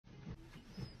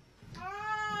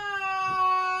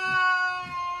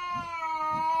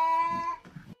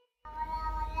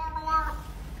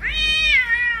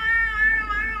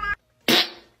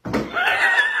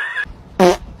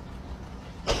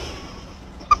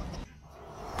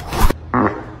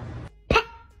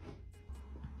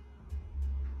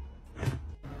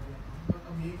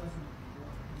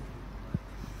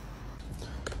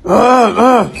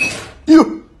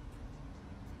You.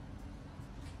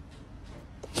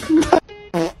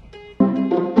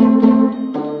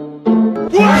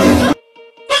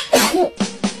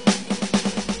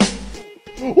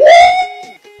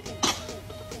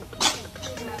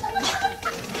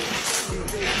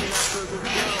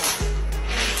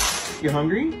 You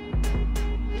hungry?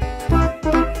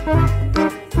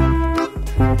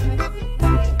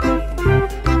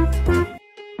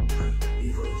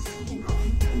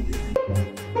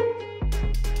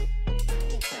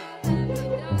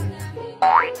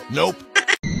 Nope.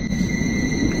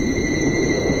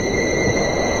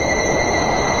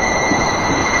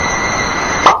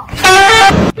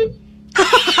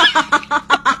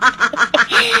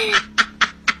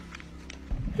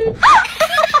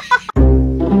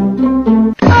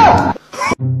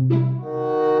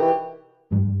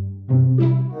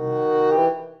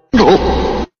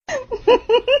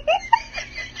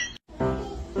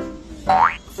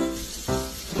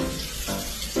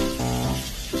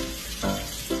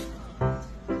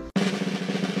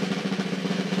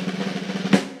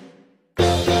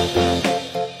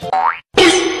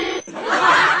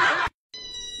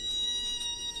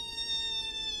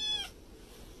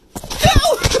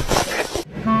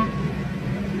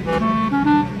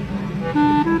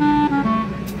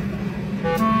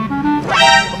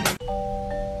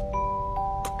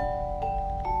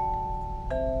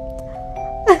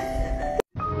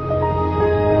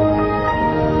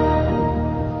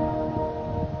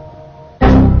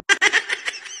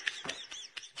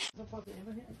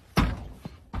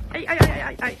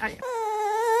 Ay.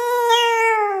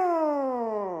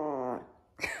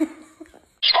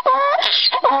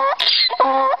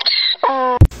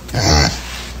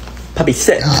 Puppy,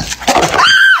 sit.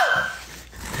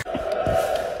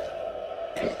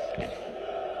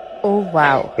 Oh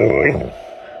wow.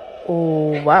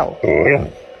 Oh wow.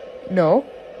 No.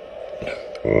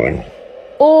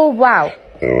 Oh wow.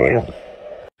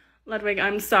 Ludwig,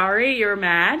 I'm sorry you're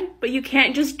mad, but you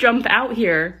can't just jump out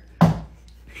here.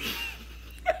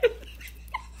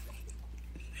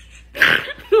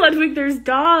 Ludwig, there's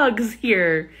dogs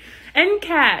here. And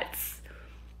cats.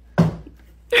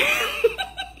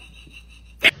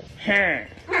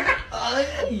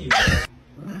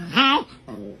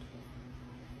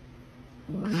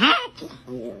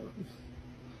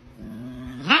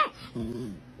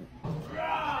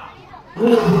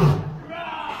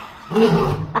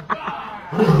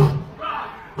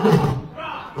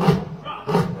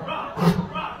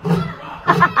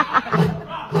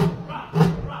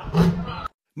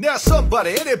 Now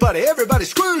somebody, anybody, everybody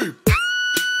scream!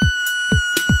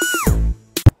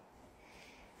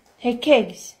 Hey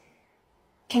Kigs,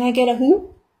 can I get a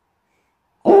who?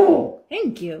 Oh,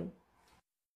 thank you.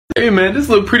 Hey man, this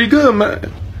look pretty good,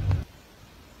 man.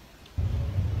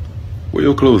 Where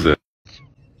your clothes at?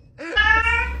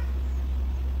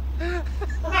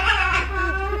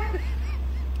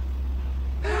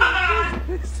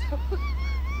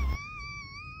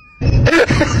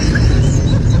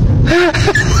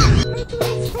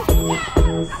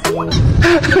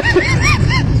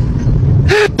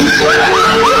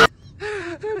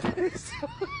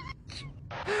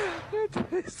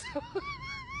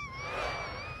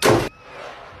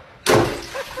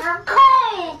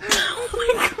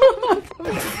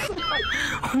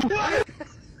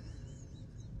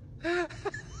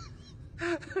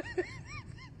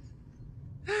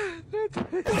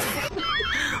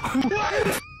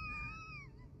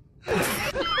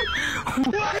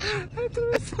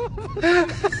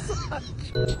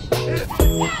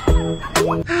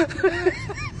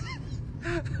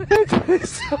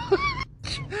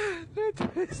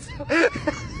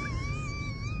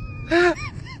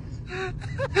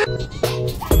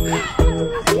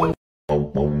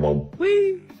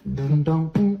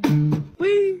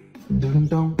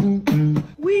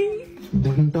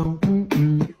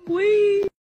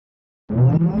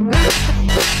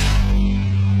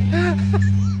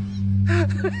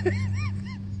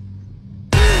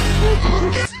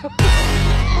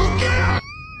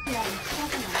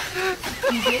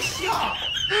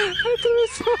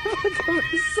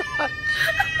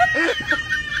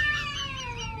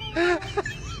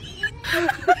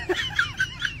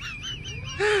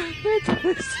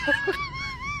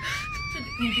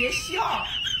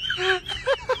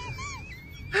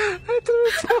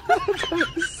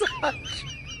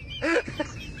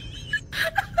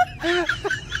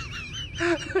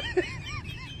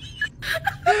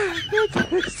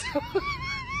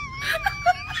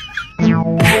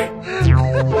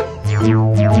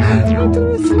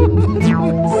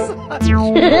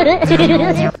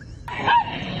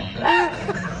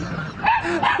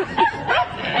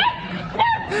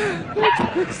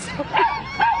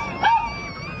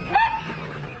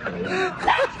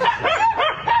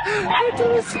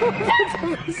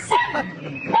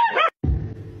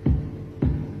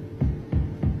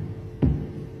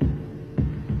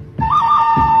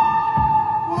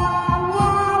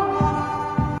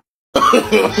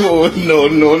 Oh, no,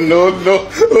 no, no, no.